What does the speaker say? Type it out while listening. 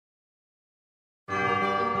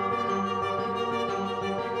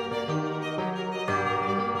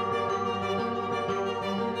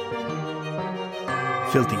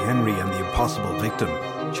Filthy Henry and the Impossible Victim,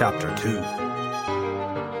 Chapter 2.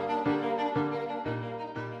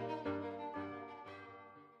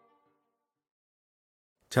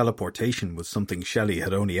 Teleportation was something Shelley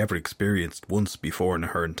had only ever experienced once before in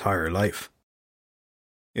her entire life.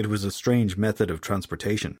 It was a strange method of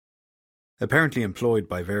transportation, apparently employed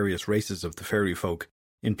by various races of the fairy folk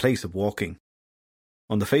in place of walking.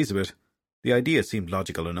 On the face of it, the idea seemed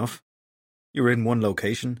logical enough. You were in one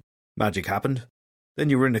location, magic happened, then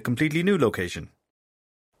you were in a completely new location.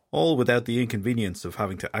 All without the inconvenience of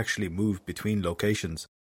having to actually move between locations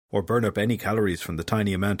or burn up any calories from the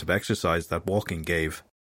tiny amount of exercise that walking gave.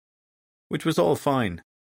 Which was all fine,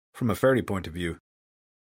 from a fairy point of view.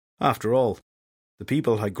 After all, the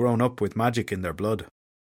people had grown up with magic in their blood,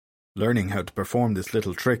 learning how to perform this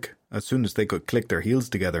little trick as soon as they could click their heels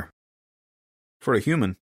together. For a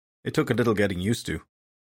human, it took a little getting used to.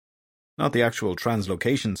 Not the actual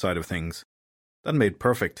translocation side of things. That made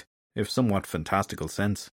perfect, if somewhat fantastical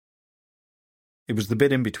sense. It was the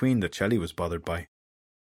bit in between that Shelley was bothered by.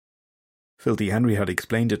 Filthy Henry had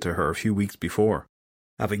explained it to her a few weeks before,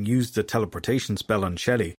 having used the teleportation spell on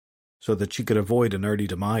Shelley so that she could avoid an early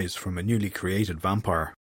demise from a newly created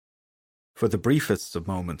vampire. For the briefest of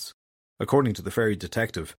moments, according to the fairy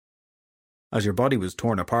detective, as your body was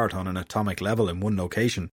torn apart on an atomic level in one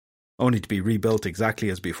location, only to be rebuilt exactly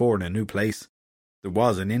as before in a new place, there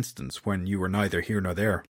was an instance when you were neither here nor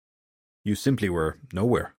there. You simply were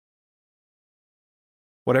nowhere.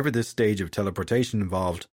 Whatever this stage of teleportation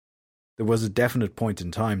involved, there was a definite point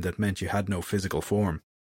in time that meant you had no physical form,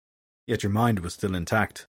 yet your mind was still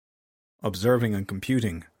intact, observing and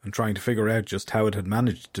computing and trying to figure out just how it had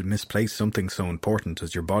managed to misplace something so important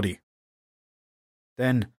as your body.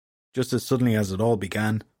 Then, just as suddenly as it all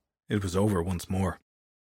began, it was over once more.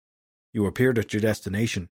 You appeared at your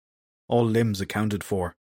destination, all limbs accounted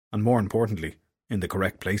for, and more importantly, in the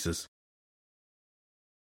correct places.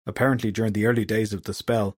 Apparently during the early days of the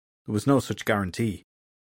spell, there was no such guarantee,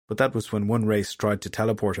 but that was when one race tried to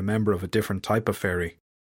teleport a member of a different type of fairy.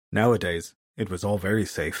 Nowadays, it was all very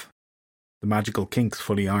safe, the magical kinks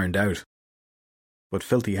fully ironed out. But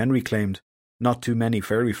Filthy Henry claimed not too many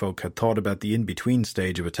fairy folk had thought about the in-between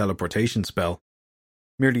stage of a teleportation spell,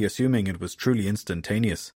 merely assuming it was truly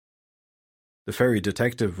instantaneous. The fairy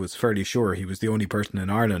detective was fairly sure he was the only person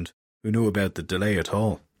in Ireland who knew about the delay at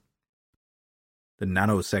all. The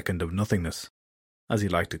nanosecond of nothingness, as he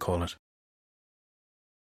liked to call it.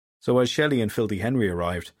 So as Shelley and Filthy Henry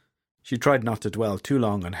arrived, she tried not to dwell too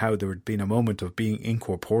long on how there had been a moment of being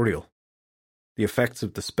incorporeal, the effects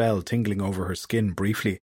of the spell tingling over her skin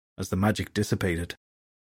briefly as the magic dissipated.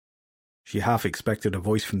 She half expected a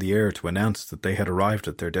voice from the air to announce that they had arrived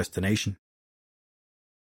at their destination.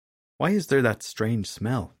 "Why is there that strange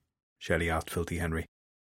smell?" Shelley asked Filthy Henry.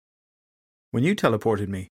 "When you teleported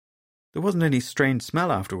me, there wasn't any strange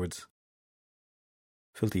smell afterwards."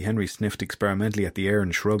 Filthy Henry sniffed experimentally at the air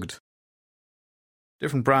and shrugged.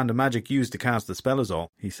 "Different brand of magic used to cast the spell is all,"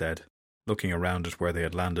 he said, looking around at where they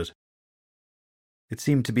had landed. It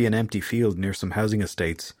seemed to be an empty field near some housing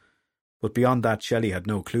estates, but beyond that Shelley had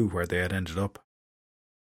no clue where they had ended up.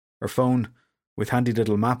 Her phone, with handy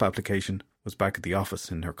little map application, was back at the office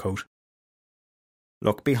in her coat.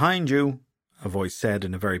 "Look behind you," a voice said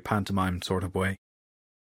in a very pantomime sort of way.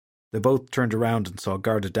 They both turned around and saw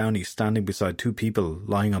Garda Downey standing beside two people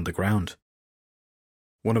lying on the ground.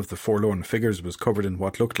 One of the forlorn figures was covered in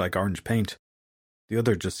what looked like orange paint. The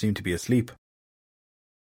other just seemed to be asleep.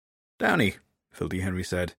 "Downey," Filthy Henry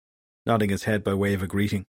said, nodding his head by way of a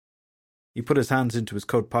greeting. He put his hands into his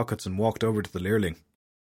coat pockets and walked over to the Leerling.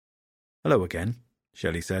 "Hello again,"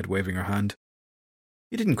 Shelley said, waving her hand.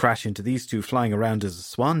 "You didn't crash into these two flying around as a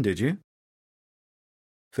swan, did you?"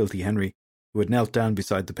 Filthy Henry, who had knelt down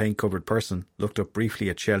beside the paint-covered person, looked up briefly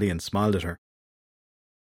at Shelley and smiled at her.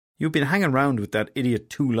 "You've been hanging round with that idiot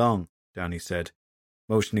too long," Downey said,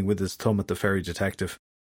 motioning with his thumb at the fairy detective.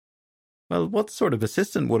 "Well, what sort of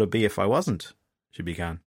assistant would it be if I wasn't?" she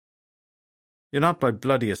began. "You're not my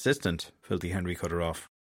bloody assistant," Filthy Henry cut her off.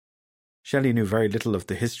 Shelley knew very little of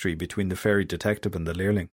the history between the fairy detective and the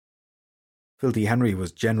Leerling. Filthy Henry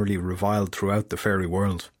was generally reviled throughout the fairy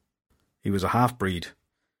world. He was a half-breed.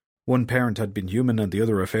 One parent had been human and the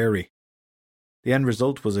other a fairy. The end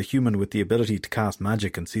result was a human with the ability to cast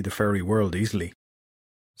magic and see the fairy world easily,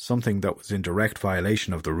 something that was in direct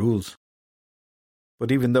violation of the rules.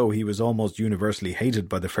 But even though he was almost universally hated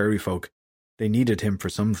by the fairy folk, they needed him for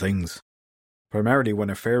some things, primarily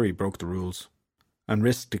when a fairy broke the rules and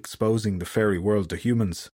risked exposing the fairy world to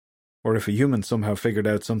humans, or if a human somehow figured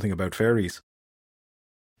out something about fairies.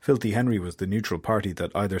 Filthy Henry was the neutral party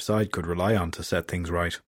that either side could rely on to set things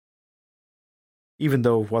right. even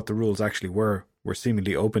though what the rules actually were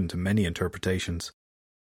seemingly open to many interpretations.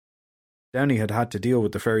 Downey had had to deal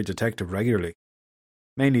with the ferry detective regularly,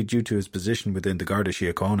 mainly due to his position within the Garda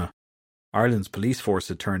Síochána. Ireland's police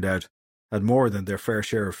force, it turned out, had more than their fair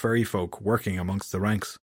share of ferry folk working amongst the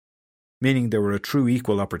ranks, meaning they were a true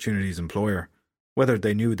equal opportunities employer, whether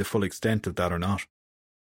they knew the full extent of that or not.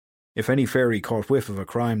 If any ferry caught whiff of a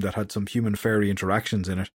crime that had some human-ferry interactions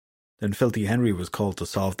in it, then Filthy Henry was called to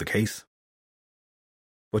solve the case.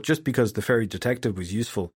 But just because the ferry detective was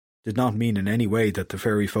useful did not mean in any way that the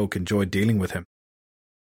ferry folk enjoyed dealing with him.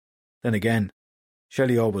 Then again,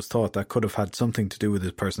 Shelley always thought that could have had something to do with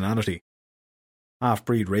his personality,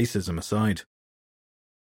 half-breed racism aside.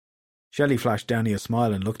 Shelley flashed Downey a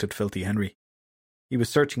smile and looked at Filthy Henry. He was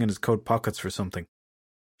searching in his coat pockets for something.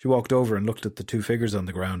 She walked over and looked at the two figures on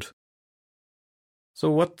the ground. "So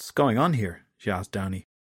what's going on here?" she asked Downey.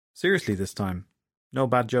 "Seriously this time. No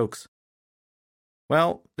bad jokes."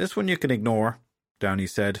 "Well, this one you can ignore," Downey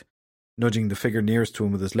said, nudging the figure nearest to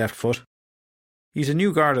him with his left foot. "He's a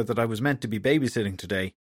new Garda that I was meant to be babysitting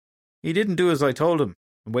today. He didn't do as I told him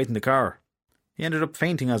and wait in the car. He ended up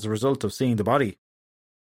fainting as a result of seeing the body."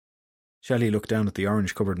 Shelley looked down at the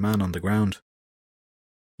orange-covered man on the ground.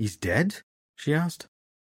 "He's dead?" she asked.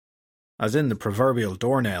 "As in the proverbial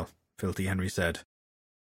doornail," Filthy Henry said.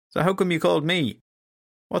 "So how come you called me?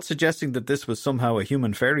 What's suggesting that this was somehow a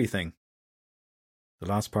human fairy thing?" The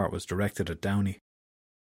last part was directed at Downey.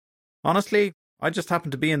 "Honestly, I just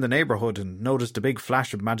happened to be in the neighbourhood and noticed a big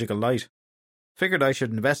flash of magical light. Figured I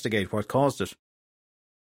should investigate what caused it.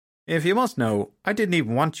 If you must know, I didn't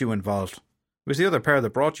even want you involved. It was the other pair that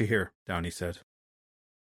brought you here," Downey said.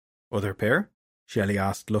 "Other pair?" Shelley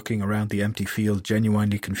asked, looking around the empty field,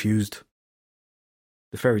 genuinely confused.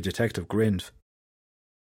 The ferry detective grinned.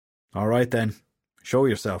 "All right then, show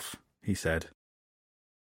yourself," he said.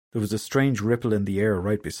 There was a strange ripple in the air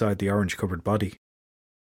right beside the orange-covered body.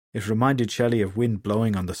 It reminded Shelley of wind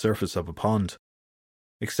blowing on the surface of a pond,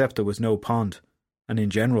 except there was no pond, and in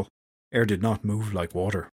general, air did not move like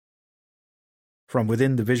water. From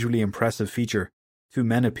within the visually impressive feature, two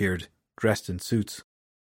men appeared, dressed in suits.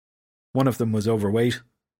 One of them was overweight,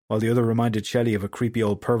 while the other reminded Shelley of a creepy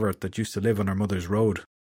old pervert that used to live on her mother's road.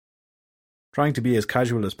 Trying to be as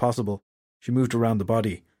casual as possible, she moved around the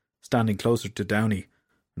body, standing closer to Downey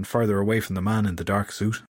and further away from the man in the dark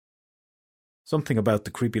suit. Something about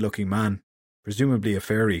the creepy-looking man, presumably a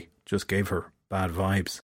fairy, just gave her bad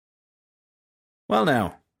vibes. "Well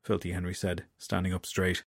now," Filthy Henry said, standing up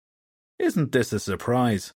straight. "Isn't this a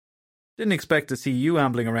surprise? Didn't expect to see you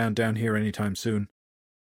ambling around down here any time soon."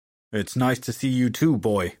 "It's nice to see you too,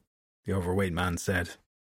 boy," the overweight man said.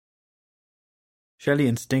 Shelley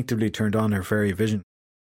instinctively turned on her fairy vision,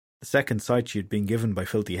 the second sight she had been given by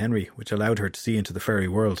Filthy Henry, which allowed her to see into the fairy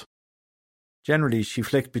world. Generally, she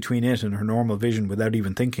flicked between it and her normal vision without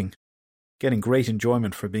even thinking, getting great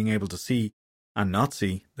enjoyment for being able to see, and not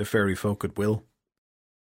see, the fairy folk at will.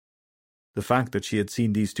 The fact that she had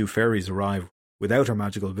seen these two fairies arrive without her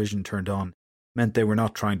magical vision turned on meant they were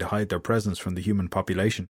not trying to hide their presence from the human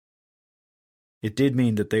population. It did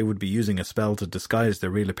mean that they would be using a spell to disguise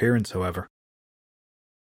their real appearance, however.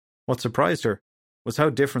 What surprised her was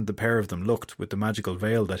how different the pair of them looked with the magical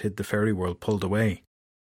veil that hid the fairy world pulled away.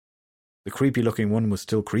 The creepy-looking one was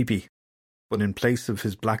still creepy, but in place of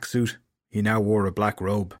his black suit, he now wore a black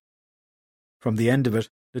robe. From the end of it,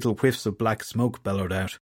 little whiffs of black smoke bellowed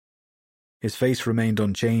out. His face remained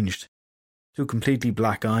unchanged, two completely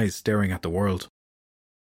black eyes staring at the world.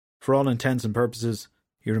 For all intents and purposes,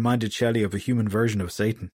 he reminded Shelley of a human version of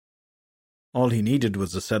Satan. All he needed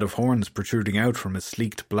was a set of horns protruding out from his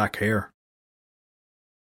sleeked black hair.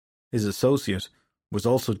 His associate was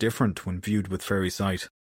also different when viewed with fairy sight.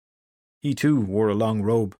 He too wore a long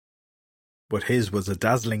robe, but his was a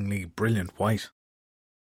dazzlingly brilliant white.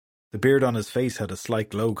 The beard on his face had a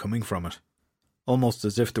slight glow coming from it, almost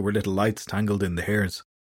as if there were little lights tangled in the hairs.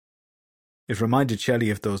 It reminded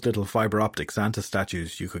Shelley of those little fibre-optic Santa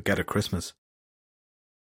statues you could get at Christmas.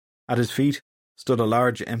 At his feet stood a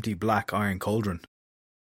large empty black iron cauldron,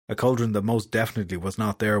 a cauldron that most definitely was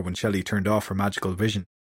not there when Shelley turned off her magical vision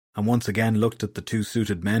and once again looked at the two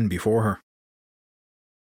suited men before her.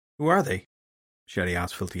 "Who are they?" Shelley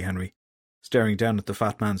asked Filthy Henry, staring down at the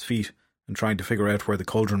fat man's feet and trying to figure out where the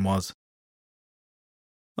cauldron was.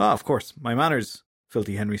 "Ah, of course, my manners,"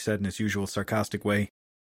 Filthy Henry said in his usual sarcastic way.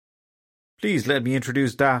 "Please let me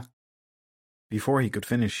introduce Da—" Before he could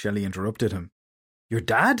finish, Shelley interrupted him. "Your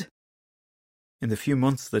dad?" In the few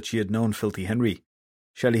months that she had known Filthy Henry,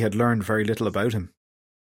 Shelley had learned very little about him.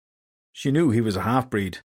 She knew he was a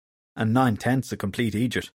half-breed, and 9/10 a complete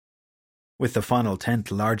idiot, with the final tenth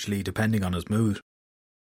largely depending on his mood.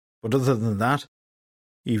 But other than that,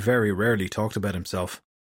 he very rarely talked about himself.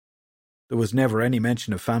 There was never any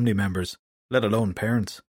mention of family members, let alone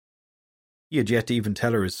parents. He had yet to even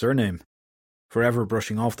tell her his surname, forever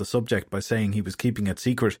brushing off the subject by saying he was keeping it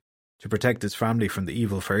secret to protect his family from the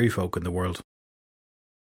evil fairy folk in the world.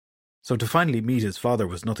 So to finally meet his father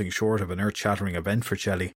was nothing short of an earth-shattering event for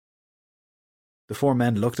Shelley. The four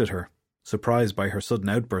men looked at her, surprised by her sudden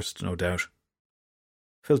outburst, no doubt.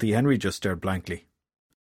 Filthy Henry just stared blankly.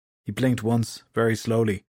 He blinked once, very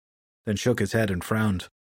slowly, then shook his head and frowned.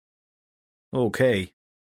 Okay,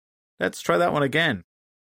 let's try that one again.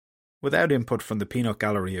 Without input from the peanut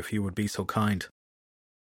gallery, if you would be so kind.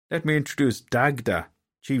 Let me introduce Dagda,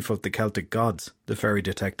 chief of the Celtic gods, the fairy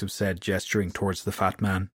detective said, gesturing towards the fat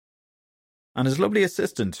man. And his lovely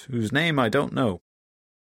assistant, whose name I don't know.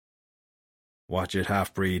 Watch it,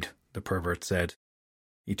 half-breed, the pervert said.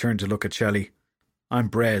 He turned to look at Shelley. I'm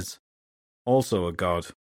Brez, also a god.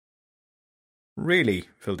 Really,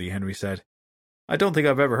 Filthy Henry said. I don't think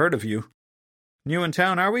I've ever heard of you. New in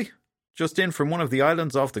town, are we? Just in from one of the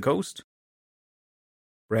islands off the coast?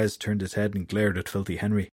 Brez turned his head and glared at Filthy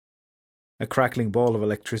Henry, a crackling ball of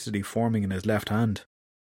electricity forming in his left hand.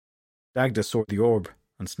 Dagda saw the orb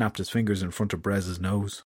and snapped his fingers in front of Brez's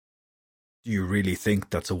nose. Do you really think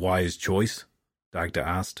that's a wise choice? Dagda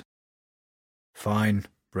asked. Fine,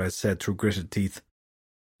 Brez said through gritted teeth.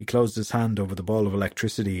 He closed his hand over the ball of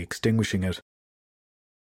electricity, extinguishing it.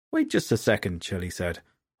 Wait just a second, Shelley said,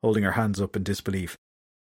 holding her hands up in disbelief.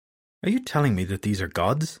 Are you telling me that these are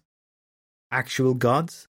gods? Actual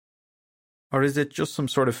gods? Or is it just some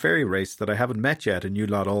sort of fairy race that I haven't met yet and you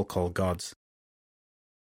lot all call gods?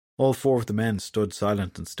 All four of the men stood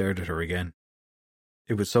silent and stared at her again.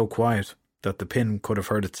 It was so quiet that the pin could have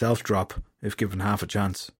heard itself drop if given half a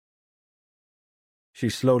chance. She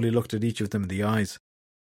slowly looked at each of them in the eyes,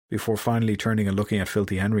 before finally turning and looking at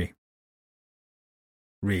Filthy Henry.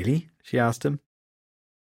 Really? She asked him.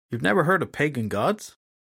 You've never heard of pagan gods?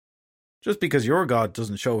 Just because your god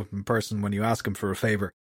doesn't show up in person when you ask him for a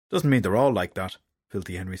favour doesn't mean they're all like that,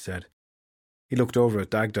 Filthy Henry said. He looked over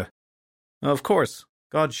at Dagda. Of course,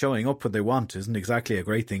 gods showing up when they want isn't exactly a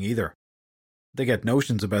great thing either. They get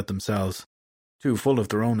notions about themselves, too full of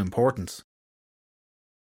their own importance.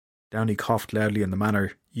 Downey coughed loudly in the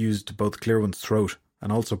manner used to both clear one's throat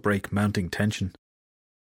and also break mounting tension.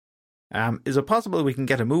 Is it possible we can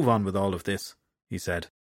get a move on with all of this? He said.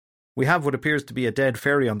 We have what appears to be a dead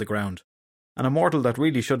fairy on the ground, and a mortal that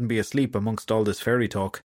really shouldn't be asleep amongst all this fairy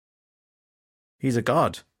talk. He's a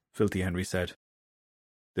god, Filthy Henry said.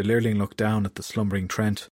 The Leerling looked down at the slumbering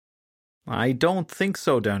Trent. I don't think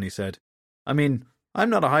so, Downey said. I mean, I'm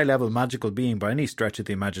not a high-level magical being by any stretch of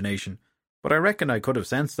the imagination, but I reckon I could have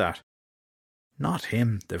sensed that. Not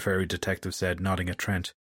him, the fairy detective said, nodding at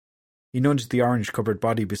Trent. He nudged the orange-covered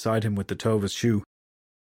body beside him with the toe of his shoe.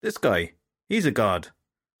 This guy, he's a god.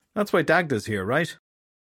 That's why Dagda's here, right?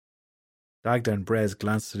 Dagda and Brez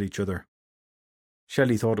glanced at each other.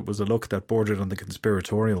 Shelley thought it was a look that bordered on the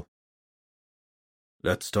conspiratorial.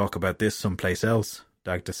 Let's talk about this someplace else,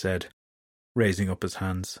 Dagda said, raising up his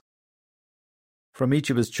hands. From each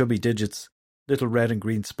of his chubby digits, little red and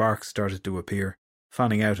green sparks started to appear,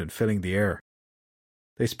 fanning out and filling the air.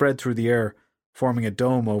 They spread through the air, forming a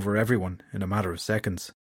dome over everyone in a matter of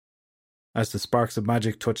seconds. As the sparks of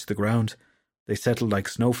magic touched the ground, they settled like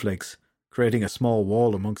snowflakes, creating a small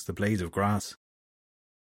wall amongst the blades of grass.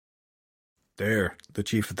 There, the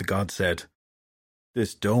chief of the gods said.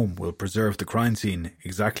 This dome will preserve the crime scene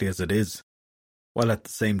exactly as it is, while at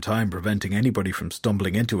the same time preventing anybody from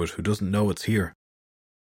stumbling into it who doesn't know it's here.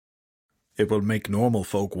 It will make normal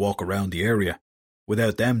folk walk around the area,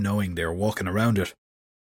 without them knowing they are walking around it.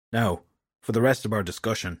 Now, for the rest of our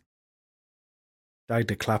discussion.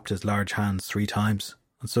 Dagda clapped his large hands 3 times,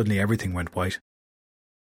 and suddenly everything went white.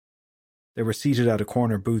 They were seated at a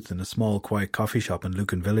corner booth in a small, quiet coffee shop in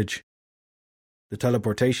Lucan Village. The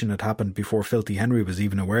teleportation had happened before Filthy Henry was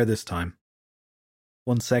even aware this time.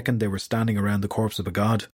 1 second they were standing around the corpse of a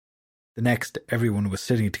god. The next, everyone was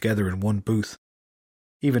sitting together in one booth.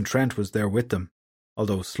 Even Trent was there with them,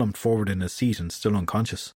 although slumped forward in his seat and still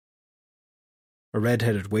unconscious. A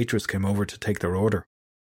red-headed waitress came over to take their order.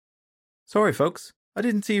 Sorry, folks, I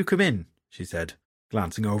didn't see you come in, she said,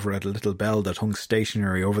 glancing over at a little bell that hung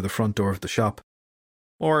stationary over the front door of the shop.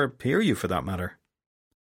 Or hear you, for that matter.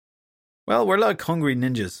 Well, we're like hungry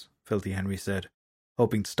ninjas, Filthy Henry said,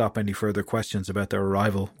 hoping to stop any further questions about their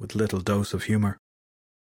arrival with a little dose of humour.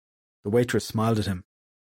 The waitress smiled at him,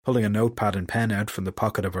 pulling a notepad and pen out from the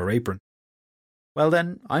pocket of her apron. Well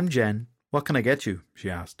then, I'm Jen. What can I get you? She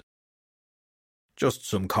asked. Just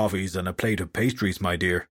some coffees and a plate of pastries, my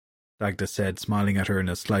dear, Dagda said, smiling at her in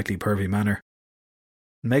a slightly pervy manner.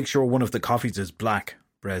 Make sure one of the coffees is black,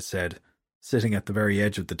 Brez said, sitting at the very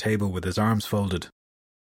edge of the table with his arms folded.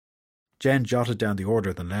 Jen jotted down the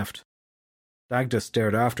order, then left. Dagda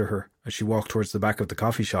stared after her as she walked towards the back of the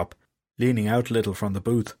coffee shop, leaning out a little from the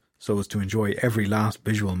booth so as to enjoy every last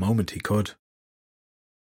visual moment he could.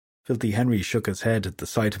 Filthy Henry shook his head at the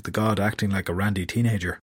sight of the god acting like a randy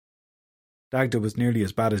teenager. Dagda was nearly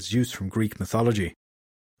as bad as Zeus from Greek mythology,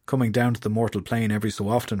 coming down to the mortal plane every so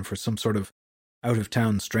often for some sort of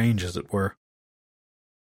out-of-town strange, as it were,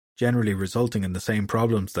 generally resulting in the same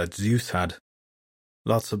problems that Zeus had.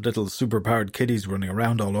 Lots of little superpowered kiddies running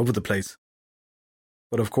around all over the place.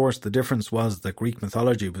 But of course the difference was that Greek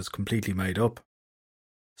mythology was completely made up.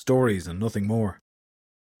 Stories and nothing more.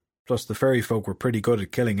 Plus the fairy folk were pretty good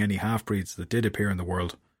at killing any half-breeds that did appear in the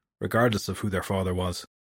world, regardless of who their father was.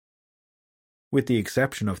 With the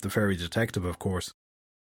exception of the fairy detective, of course.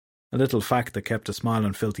 A little fact that kept a smile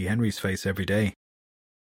on Filthy Henry's face every day.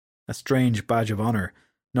 A strange badge of honour,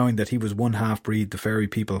 knowing that he was one half-breed the fairy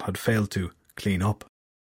people had failed to clean up.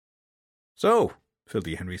 So,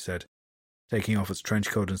 Filthy Henry said, taking off his trench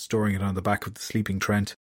coat and storing it on the back of the sleeping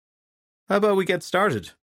Trent. How about we get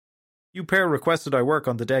started? You pair requested I work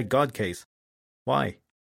on the dead god case. Why?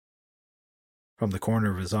 From the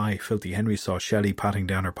corner of his eye, Filthy Henry saw Shelley patting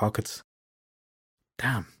down her pockets.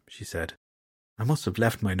 Damn, she said. I must have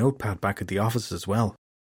left my notepad back at the office as well.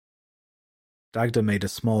 Dagda made a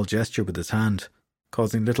small gesture with his hand,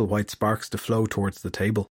 causing little white sparks to flow towards the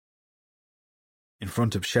table. In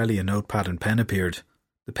front of Shelley a notepad and pen appeared,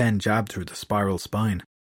 the pen jabbed through the spiral spine.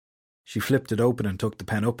 She flipped it open and took the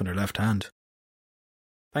pen up in her left hand.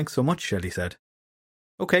 Thanks so much, Shelley said.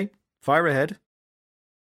 Okay, fire ahead.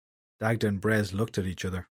 Dagda and Brez looked at each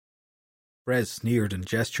other. Brez sneered and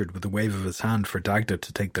gestured with a wave of his hand for Dagda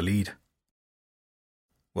to take the lead.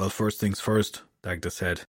 Well, first things first, Dagda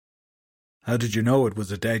said. How did you know it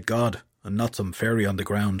was a dead god and not some fairy on the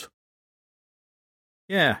ground?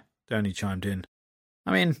 Yeah, Downey chimed in.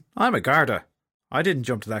 I mean, I'm a Garda. I didn't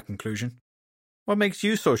jump to that conclusion. What makes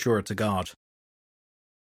you so sure it's a god?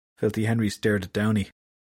 Filthy Henry stared at Downey.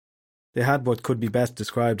 They had what could be best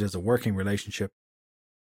described as a working relationship.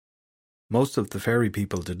 Most of the fairy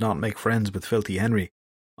people did not make friends with Filthy Henry,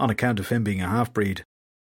 on account of him being a half-breed,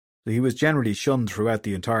 so he was generally shunned throughout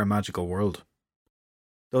the entire magical world.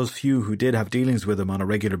 Those few who did have dealings with him on a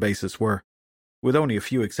regular basis were, with only a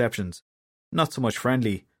few exceptions, not so much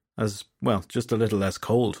friendly as, well, just a little less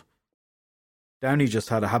cold. Downey just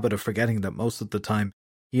had a habit of forgetting that most of the time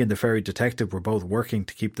he and the fairy detective were both working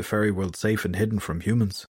to keep the fairy world safe and hidden from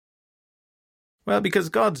humans. Well, because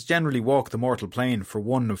gods generally walk the mortal plane for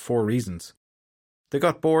one of 4 reasons. They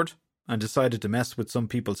got bored and decided to mess with some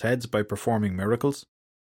people's heads by performing miracles.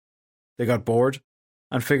 They got bored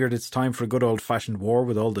and figured it's time for a good old-fashioned war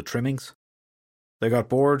with all the trimmings. They got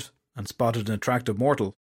bored and spotted an attractive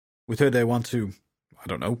mortal with who they want to, I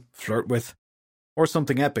don't know, flirt with. Or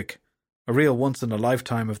something epic, a real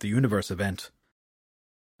once-in-a-lifetime of the universe event.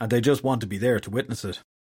 And they just want to be there to witness it.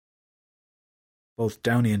 Both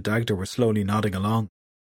Downey and Dagda were slowly nodding along.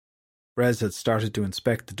 Brez had started to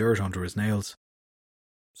inspect the dirt under his nails.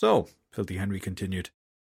 So, Filthy Henry continued,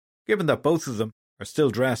 given that both of them are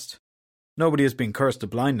still dressed, nobody has been cursed to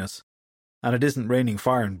blindness, and it isn't raining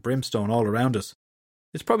fire and brimstone all around us,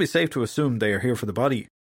 it's probably safe to assume they are here for the body.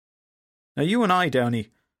 Now you and I, Downey,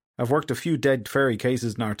 have worked a few dead fairy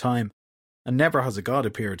cases in our time, and never has a god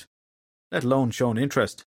appeared, let alone shown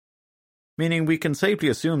interest. Meaning we can safely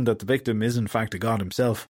assume that the victim is in fact a god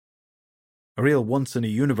himself. A real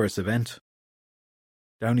once-in-a-universe event.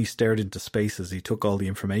 Downey stared into space as he took all the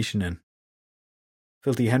information in.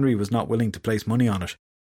 Filthy Henry was not willing to place money on it,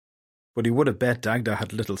 but he would have bet Dagda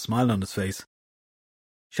had a little smile on his face.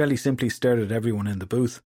 Shelley simply stared at everyone in the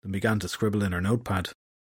booth, then began to scribble in her notepad.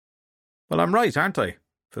 Well, I'm right, aren't I?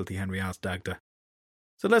 Filthy Henry asked Dagda.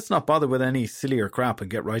 So let's not bother with any sillier crap and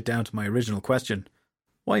get right down to my original question.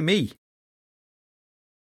 Why me?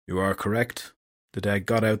 You are correct. The dead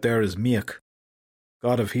god out there is Miak,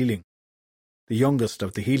 god of healing. The youngest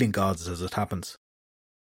of the healing gods, as it happens.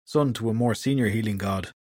 Son to a more senior healing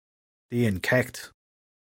god, the Inkecht.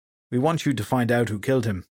 We want you to find out who killed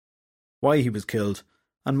him, why he was killed,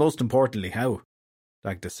 and most importantly how,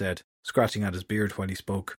 Dagda said, scratching at his beard while he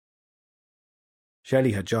spoke.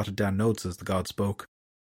 Shelley had jotted down notes as the god spoke.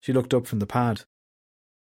 She looked up from the pad.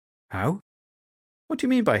 How? What do you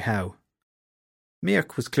mean by how?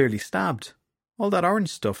 Miak was clearly stabbed. All that orange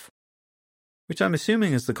stuff, which I'm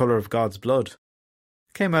assuming is the colour of God's blood,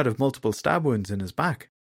 came out of multiple stab wounds in his back.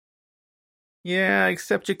 Yeah,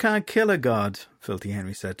 except you can't kill a god, Filthy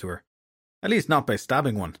Henry said to her. At least not by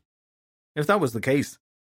stabbing one. If that was the case,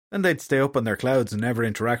 then they'd stay up on their clouds and never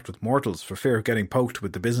interact with mortals for fear of getting poked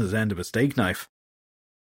with the business end of a steak knife.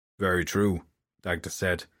 Very true, Dagda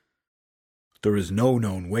said. There is no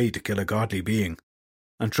known way to kill a godly being,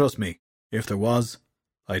 and trust me, if there was,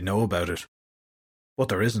 I'd know about it. But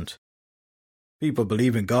there isn't. People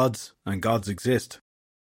believe in gods, and gods exist.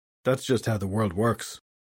 That's just how the world works.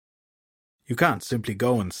 You can't simply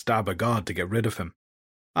go and stab a god to get rid of him.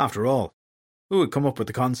 After all, who would come up with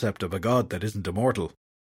the concept of a god that isn't immortal?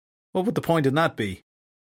 What would the point in that be?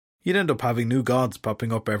 You'd end up having new gods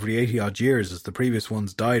popping up every 80-odd years as the previous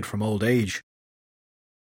ones died from old age.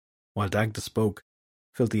 While Dagda spoke,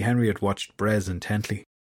 Filthy Henry had watched Brez intently.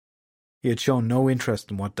 He had shown no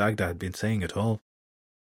interest in what Dagda had been saying at all.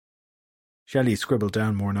 Shelley scribbled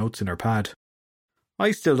down more notes in her pad.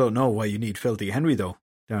 I still don't know why you need Filthy Henry, though,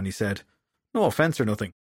 Downey said. No offence or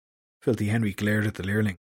nothing. Filthy Henry glared at the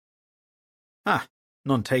leerling. Ah,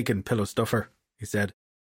 none taken, pillow stuffer, he said.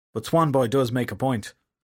 But Swanboy does make a point.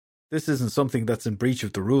 This isn't something that's in breach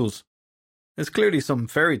of the rules. It's clearly some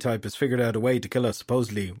fairy type has figured out a way to kill a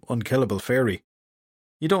supposedly unkillable fairy.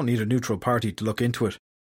 You don't need a neutral party to look into it,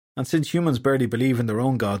 and since humans barely believe in their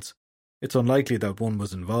own gods, it's unlikely that one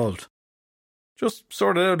was involved. Just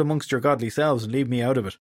sort it out amongst your godly selves and leave me out of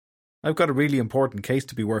it. I've got a really important case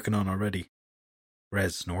to be working on already.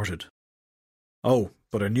 Brez snorted. Oh,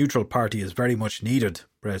 but a neutral party is very much needed,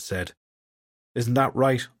 Brez said. Isn't that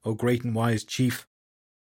right, O great and wise chief?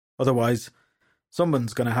 Otherwise,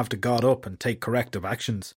 someone's going to have to god up and take corrective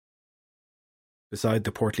actions. Beside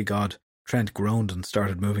the portly god, Trent groaned and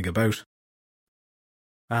started moving about.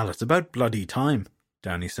 Well, it's about bloody time,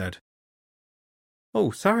 Downey said.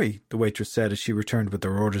 Oh, sorry, the waitress said as she returned with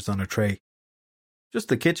their orders on a tray. Just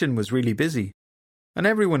the kitchen was really busy, and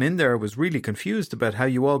everyone in there was really confused about how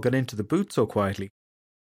you all got into the booth so quietly.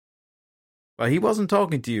 Well, he wasn't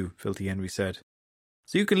talking to you, Filthy Henry said.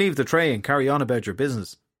 So you can leave the tray and carry on about your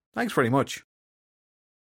business. Thanks very much.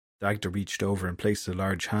 Dagda reached over and placed a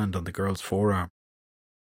large hand on the girl's forearm.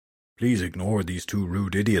 Please ignore these two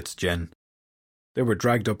rude idiots, Jen. They were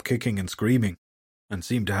dragged up kicking and screaming, and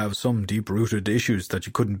seemed to have some deep-rooted issues that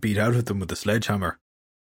you couldn't beat out of them with a sledgehammer.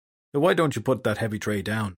 Now why don't you put that heavy tray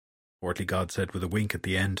down? Portly God said with a wink at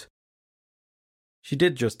the end. She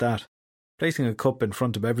did just that, placing a cup in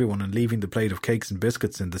front of everyone and leaving the plate of cakes and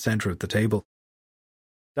biscuits in the centre of the table.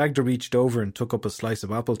 Dagda reached over and took up a slice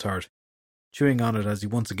of apple tart, chewing on it as he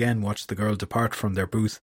once again watched the girl depart from their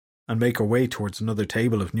booth and make her way towards another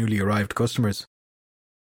table of newly arrived customers.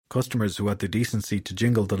 Customers who had the decency to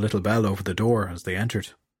jingle the little bell over the door as they entered.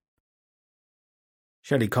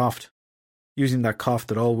 Shelley coughed, using that cough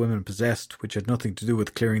that all women possessed, which had nothing to do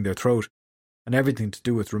with clearing their throat, and everything to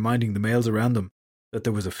do with reminding the males around them that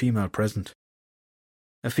there was a female present.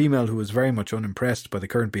 A female who was very much unimpressed by the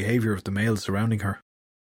current behaviour of the males surrounding her.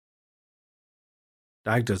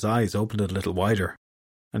 Dagda's eyes opened a little wider,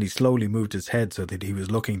 and he slowly moved his head so that he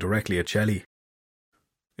was looking directly at Shelley.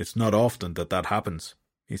 It's not often that happens,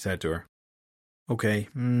 he said to her. Okay,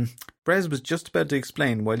 Brez was just about to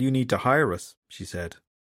explain why you need to hire us, she said.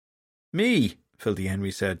 Me, Filthy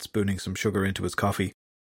Henry said, spooning some sugar into his coffee.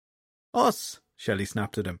 Us, Shelley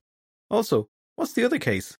snapped at him. Also, what's the other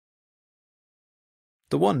case?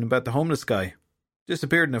 The one about the homeless guy.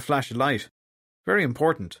 Disappeared in a flash of light. Very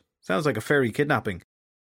important. Sounds like a fairy kidnapping.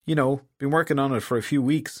 You know, been working on it for a few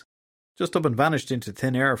weeks. Just up and vanished into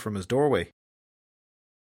thin air from his doorway.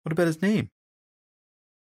 What about his name?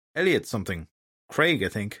 Elliot something. Craig, I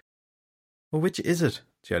think. Well, which is it?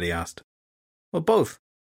 Shelley asked. Well, both.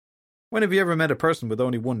 When have you ever met a person with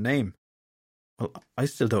only one name? Well, I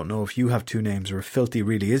still don't know if you have two names or if Filthy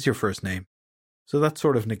really is your first name. So that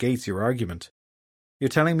sort of negates your argument. You're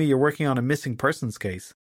telling me you're working on a missing persons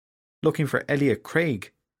case. Looking for Elliot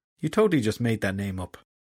Craig. You totally just made that name up.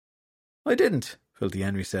 I didn't, Filthy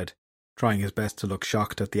Henry said, trying his best to look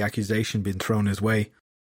shocked at the accusation being thrown his way.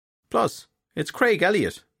 Plus, it's Craig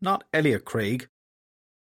Elliot, not Elliot Craig.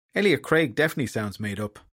 Elliot Craig definitely sounds made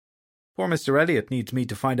up. Poor Mr. Elliot needs me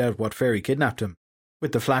to find out what fairy kidnapped him,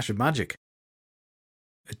 with the flash of magic.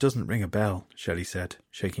 It doesn't ring a bell, Shelley said,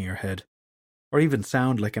 shaking her head, or even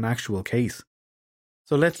sound like an actual case.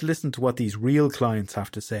 So let's listen to what these real clients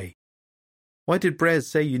have to say. Why did Brez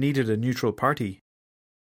say you needed a neutral party?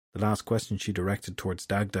 The last question she directed towards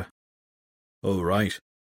Dagda. Oh, right,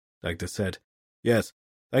 Dagda said. Yes,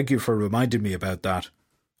 thank you for reminding me about that.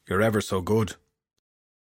 You're ever so good.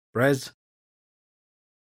 Brez?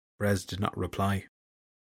 Brez did not reply.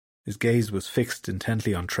 His gaze was fixed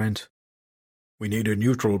intently on Trent. We need a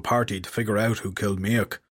neutral party to figure out who killed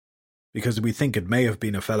Miak, because we think it may have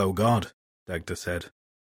been a fellow god, Dagda said.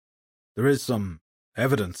 There is some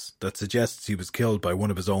evidence that suggests he was killed by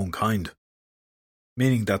one of his own kind,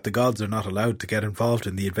 meaning that the gods are not allowed to get involved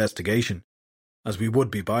in the investigation, as we would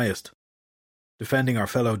be biased, defending our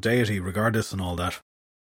fellow deity regardless and all that.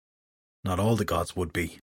 Not all the gods would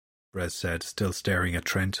be, Brez said, still staring at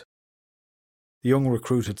Trent. The young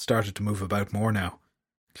recruit had started to move about more now,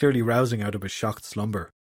 clearly rousing out of his shocked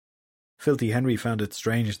slumber. Filthy Henry found it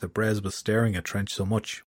strange that Brez was staring at Trent so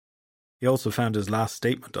much. He also found his last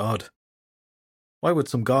statement odd. Why would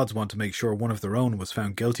some gods want to make sure one of their own was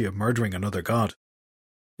found guilty of murdering another god?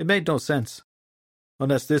 It made no sense,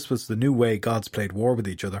 unless this was the new way gods played war with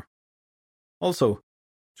each other. Also,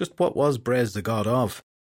 just what was Brez the god of?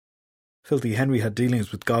 Filthy Henry had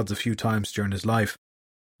dealings with gods a few times during his life,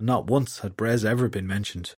 and not once had Brez ever been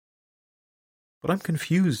mentioned. But I'm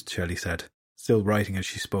confused, Shelley said, still writing as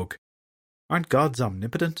she spoke. Aren't gods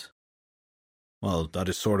omnipotent? Well, that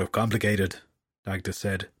is sort of complicated, Dagda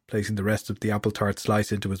said, placing the rest of the apple tart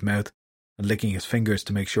slice into his mouth and licking his fingers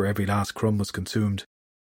to make sure every last crumb was consumed.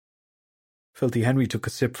 Filthy Henry took a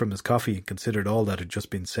sip from his coffee and considered all that had just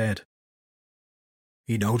been said.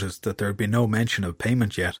 He noticed that there had been no mention of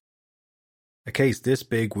payment yet. A case this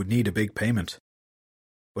big would need a big payment.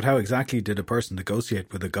 But how exactly did a person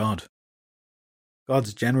negotiate with a god?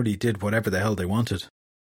 Gods generally did whatever the hell they wanted,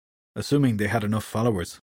 assuming they had enough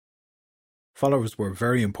followers. Followers were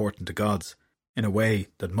very important to gods, in a way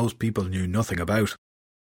that most people knew nothing about.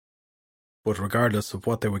 But regardless of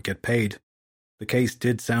what they would get paid, the case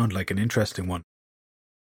did sound like an interesting one.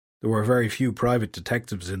 There were very few private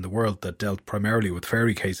detectives in the world that dealt primarily with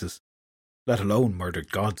fairy cases, let alone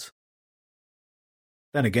murdered gods.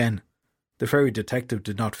 Then again, the fairy detective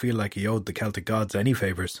did not feel like he owed the Celtic gods any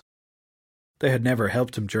favours. They had never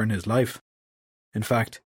helped him during his life. In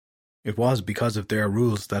fact, it was because of their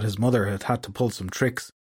rules that his mother had had to pull some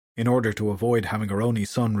tricks in order to avoid having her only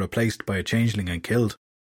son replaced by a changeling and killed.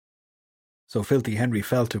 So Filthy Henry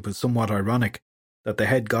felt it was somewhat ironic that the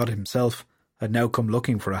head god himself had now come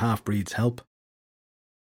looking for a half-breed's help.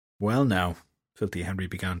 Well now, Filthy Henry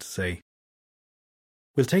began to say.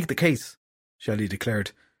 We'll take the case, Shelley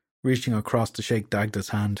declared, reaching across to shake Dagda's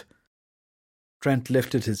hand. Trent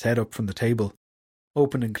lifted his head up from the table,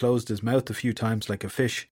 opened and closed his mouth a few times like a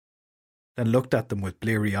fish, then looked at them with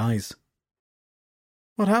bleary eyes.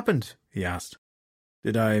 What happened? He asked.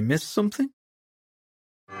 Did I miss something?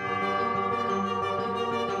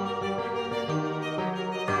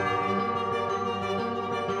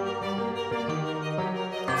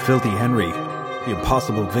 Filthy Henry, The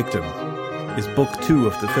Impossible Victim, is Book 2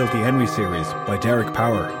 of the Filthy Henry series by Derek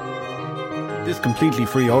Power. This completely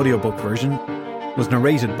free audiobook version was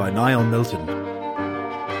narrated by Niall Milton.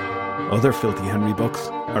 Other Filthy Henry books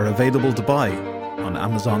are available to buy on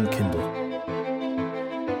Amazon Kindle.